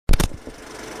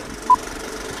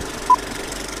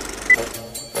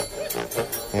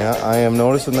Yeah, I am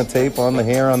noticing the tape on the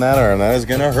hair on that arm. That is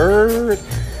gonna hurt.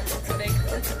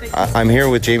 I'm here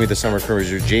with Jamie, the summer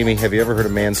cruiser. Jamie, have you ever heard a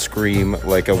man scream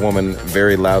like a woman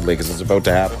very loudly because it's about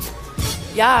to happen?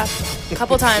 Yeah, a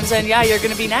couple times, and yeah, you're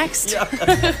gonna be next.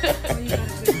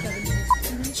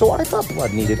 So I thought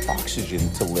blood needed oxygen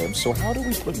to live. So how do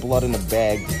we put blood in a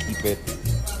bag to keep it?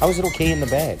 How is it okay in the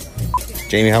bag?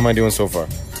 Jamie, how am I doing so far?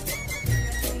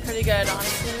 Pretty good,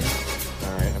 honestly.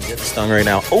 All right, I'm getting stung right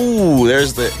now. Oh, there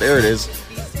it is.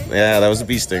 Yeah, that was a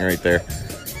bee sting right there.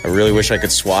 I really wish I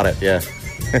could swat it. Yeah.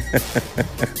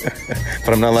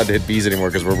 But I'm not allowed to hit bees anymore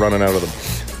because we're running out of them.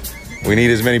 We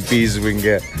need as many bees as we can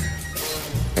get.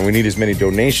 And we need as many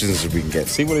donations as we can get.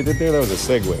 See what I did there? That was a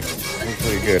segue. That was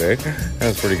pretty good, eh? That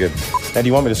was pretty good. Now, do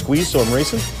you want me to squeeze so I'm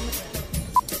racing?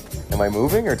 Am I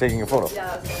moving or taking a photo?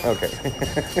 Yeah. Okay.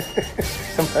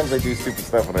 Sometimes I do stupid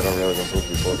stuff and I don't realize I'm supposed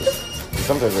to be posing.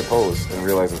 Sometimes I pose and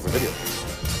realize it's a video. I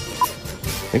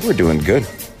think we're doing good.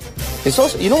 It's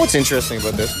also, you know what's interesting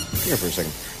about this? Here for a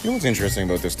second. You know what's interesting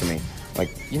about this to me? Like,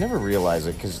 you never realize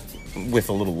it because with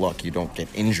a little luck, you don't get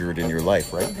injured in your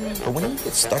life, right? But when you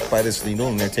get stuck by this needle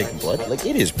and they're taking blood, like,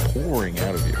 it is pouring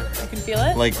out of you. You can feel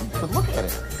it? Like, but look at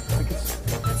it. Like,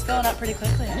 It's filling up pretty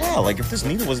quickly. yeah, like, if this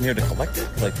needle wasn't here to collect it,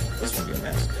 like, this would be a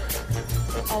mess.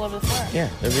 All over the floor. Yeah,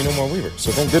 there'd be no more Weaver.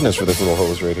 So thank goodness for this little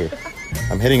hose right here.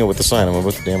 I'm hitting it with the sign. I'm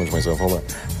about to damage myself. Hold on.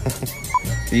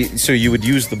 So you would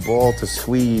use the ball to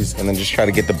squeeze and then just try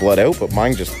to get the blood out, but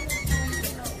mine just...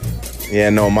 Yeah,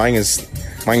 no, mine is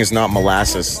not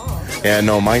molasses. Yeah,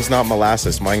 no, mine's not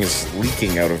molasses. Mine is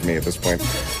leaking out of me at this point.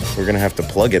 We're going to have to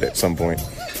plug it at some point.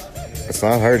 It's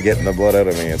not hard getting the blood out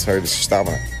of me. It's hard to stop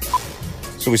it.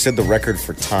 So we said the record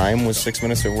for time was 6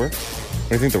 minutes at work. What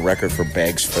do you think the record for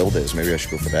bags filled is? Maybe I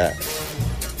should go for that.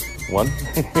 1?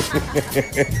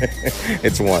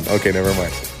 It's 1. Okay, never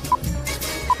mind.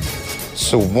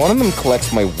 So one of them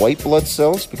collects my white blood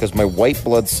cells because my white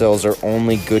blood cells are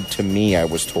only good to me, I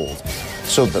was told.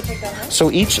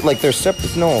 So each, like, they're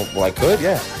separate. No, well, I could,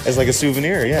 yeah. As like a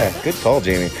souvenir, yeah. Good call,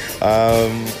 Jamie.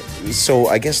 So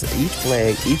I guess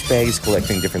each bag is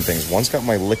collecting different things. One's got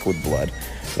my liquid blood,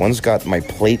 one's got my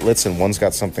platelets, and one's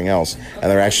got something else.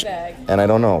 And they're actually, and I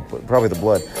don't know, probably the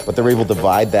blood, but they're able to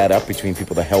divide that up between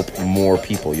people to help more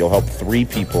people. You'll help 3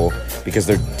 people because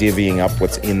they're divvying up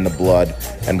what's in the blood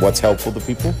and what's helpful to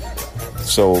people.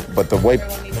 So, but the white...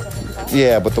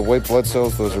 Yeah, but the white blood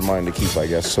cells, those are mine to keep, I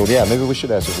guess. So, yeah, maybe we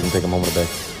should ask if we can take them home in a bag.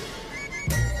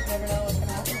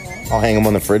 I'll hang them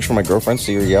on the fridge for my girlfriend,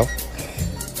 see her yell.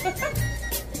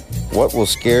 What will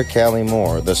scare Callie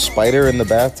more, the spider in the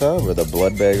bathtub or the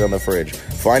blood bag on the fridge?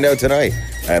 Find out tonight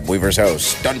at Weaver's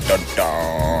house. Dun, dun,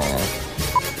 dun.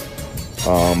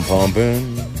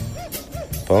 Pumping.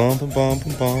 Pumping,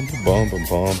 pumping, pumping, pumping,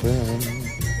 pumping.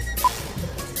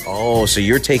 Oh, so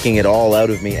you're taking it all out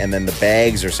of me, and then the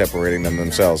bags are separating them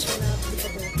themselves.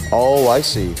 Oh, I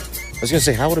see. I was going to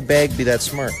say, how would a bag be that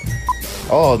smart?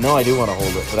 Oh, no, I do want to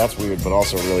hold it, but that's weird, but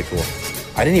also really cool.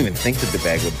 I didn't even think that the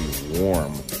bag would be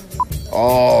warm.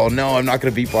 Oh, no, I'm not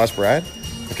going to beat Boss Brad?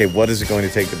 Okay, what is it going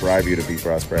to take to bribe you to beat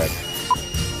Boss Brad?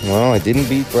 Well, I didn't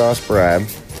beat Boss Brad,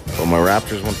 but my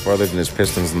Raptors went farther than his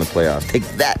Pistons in the playoffs. Take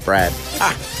that, Brad.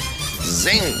 Ah,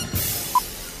 zing.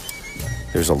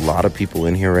 There's a lot of people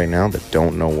in here right now that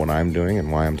don't know what I'm doing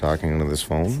and why I'm talking into this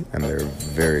phone, and they're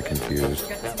very confused.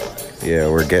 Yeah,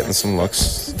 we're getting some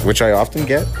looks, which I often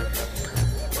get.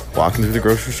 Walking through the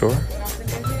grocery store.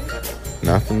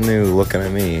 Nothing new looking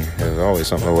at me. There's always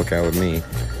something to look at with me.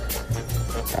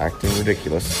 Acting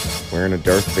ridiculous. Wearing a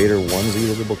Darth Vader onesie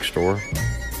to the bookstore.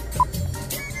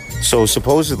 So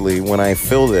supposedly, when I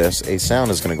fill this, a sound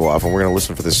is going to go off, and we're going to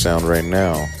listen for this sound right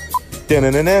now.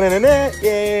 Da-na-na-na-na-na,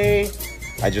 yay!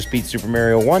 I just beat Super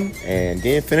Mario 1 and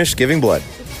finished giving blood.